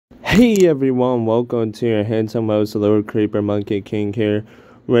Hey everyone, welcome to your handsome host, Lord Creeper Monkey King here,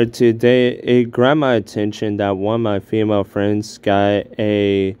 where today it grabbed my attention that one of my female friends got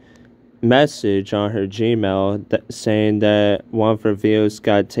a message on her Gmail saying that one of her videos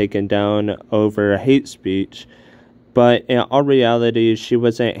got taken down over hate speech. But in all reality, she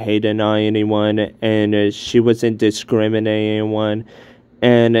wasn't hating on anyone and she wasn't discriminating anyone.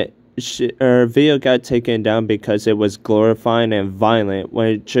 And her video got taken down because it was glorifying and violent when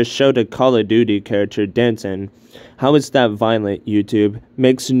it just showed a Call of Duty character dancing. How is that violent, YouTube?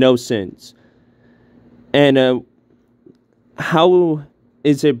 Makes no sense. And how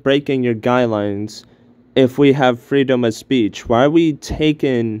is it breaking your guidelines if we have freedom of speech? Why are we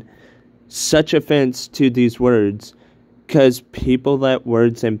taking such offense to these words? Because people let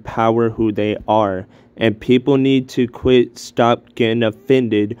words empower who they are. And people need to stop getting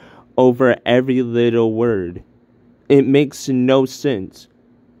offended over every little word. It makes no sense.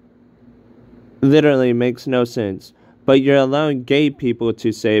 Literally makes no sense. But you're allowing gay people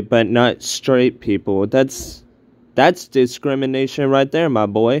to say it, but not straight people. That's discrimination right there, my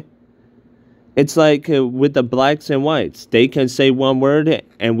boy. It's like with the blacks and whites. They can say one word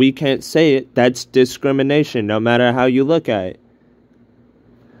and we can't say it. That's discrimination, no matter how you look at it.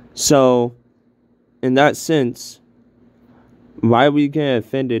 So, in that sense, why are we getting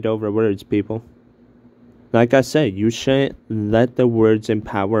offended over words, people? Like I said, you shouldn't let the words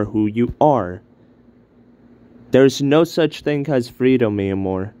empower who you are. There's no such thing as freedom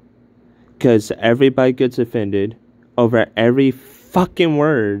anymore. Because everybody gets offended over every fucking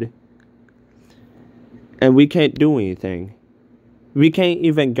word. And we can't do anything. We can't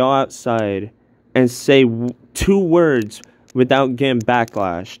even go outside and say two words without getting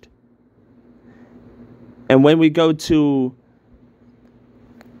backlashed. And when we go to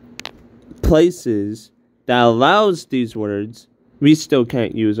places that allows these words, we still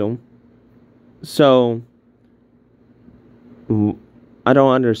can't use them. So, I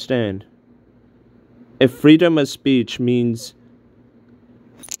don't understand. If freedom of speech means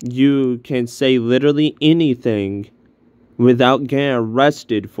you can say literally anything without getting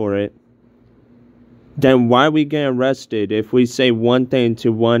arrested for it, then why are we getting arrested if we say one thing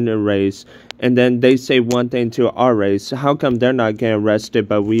to one race and then they say one thing to our race? How come they're not getting arrested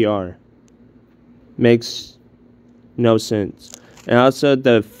but we are? Makes no sense. And also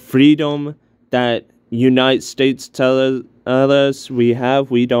the freedom that United States tell us we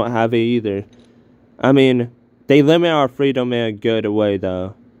don't have it either. I mean, they limit our freedom in a good way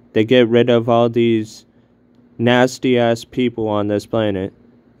though. They get rid of all these nasty ass people on this planet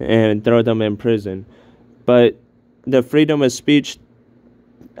and throw them in prison. But the freedom of speech,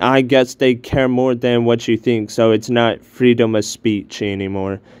 I guess they care more than what you think, so it's not freedom of speech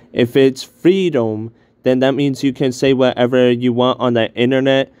anymore. If it's freedom, then that means you can say whatever you want on the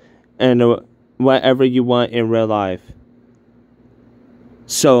internet and whatever you want in real life.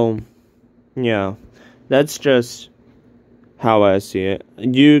 So, yeah, that's just how I see it.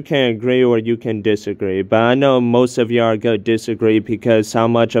 You can agree or you can disagree, but I know most of you are going to disagree because how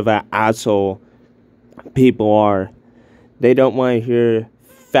much of an asshole people are. They don't want to hear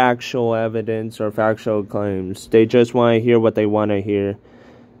factual evidence or factual claims. They just want to hear what they want to hear.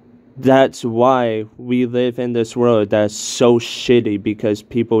 That's why we live in this world that's so shitty, because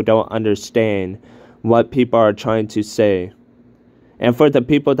people don't understand what people are trying to say. And for the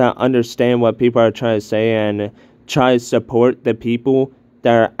people that understand what people are trying to say and try to support the people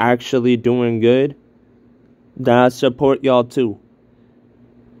that are actually doing good, then I support y'all too.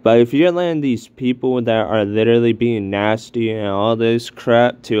 But if you're letting these people that are literally being nasty and all this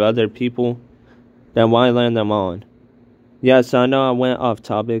crap to other people, then why let them on? Yes, I know I went off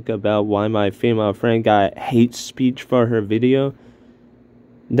topic about why my female friend got hate speech for her video.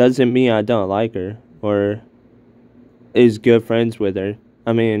 Doesn't mean I don't like her or is good friends with her.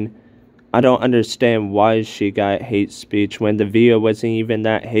 I mean, I don't understand why she got hate speech when the video wasn't even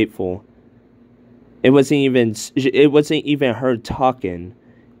that hateful. It wasn't even her talking.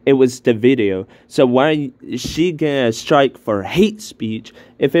 It was the video. So why is she getting a strike for hate speech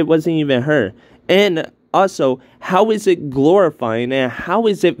if it wasn't even her? And also, how is it glorifying and how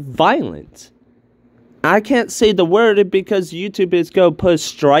is it violent? I can't say the word because YouTube is going to put a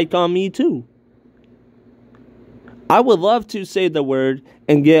strike on me too. I would love to say the word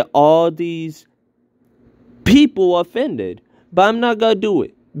and get all these people offended, but I'm not going to do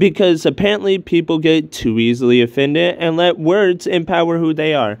it. Because apparently people get too easily offended and let words empower who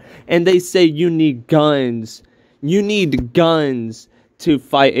they are. And they say you need guns. You need guns to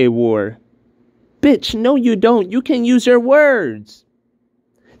fight a war. Bitch, no you don't. You can use your words.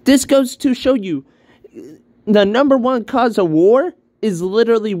 This goes to show you the number one cause of war is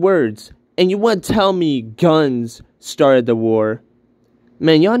literally words. And you want to tell me guns started the war?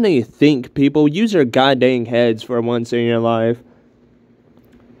 Man, y'all need to think, people. Use your goddamn heads for once in your life.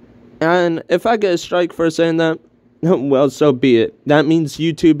 And if I get a strike for saying that, well, so be it. That means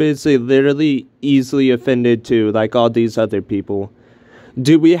YouTube is literally easily offended too, like all these other people.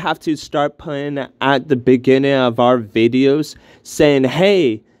 Do we have to start putting at the beginning of our videos saying,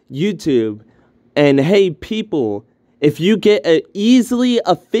 hey, YouTube, and hey, people, if you get easily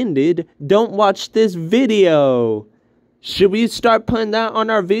offended, don't watch this video. Should we start putting that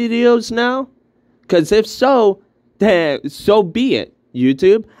on our videos now? Because if so, then so be it,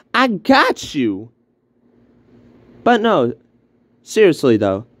 YouTube. I got you. But no, seriously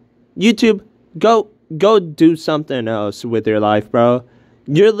though, YouTube, go do something else with your life, bro.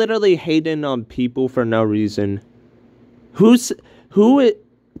 You're literally hating on people for no reason. Who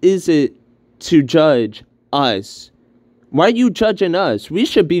is it to judge us? Why are you judging us? We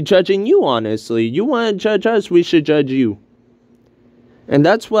should be judging you, honestly. You want to judge us, we should judge you. And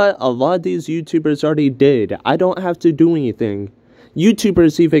that's what a lot of these YouTubers already did. I don't have to do anything.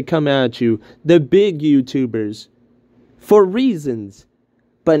 YouTubers even come at you, the big YouTubers, for reasons.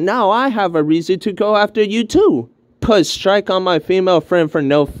 But now I have a reason to go after you too. Put a strike on my female friend for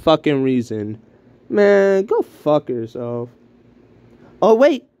no fucking reason. Man, go fuck yourself. Oh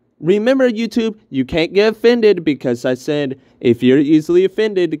wait, remember YouTube, you can't get offended because I said, if you're easily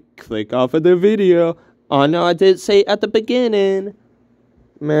offended, click off of the video. Oh no, I did say at the beginning.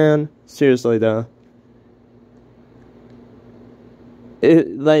 Man, seriously though.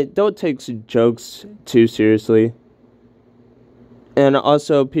 Don't take jokes too seriously. And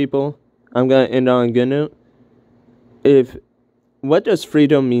also, people, I'm gonna end on a good note. What does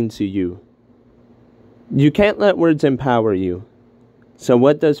freedom mean to you? You can't let words empower you. So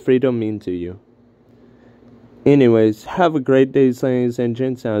what does freedom mean to you? Anyways, have a great day, ladies and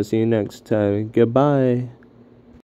gents. I'll see you next time. Goodbye.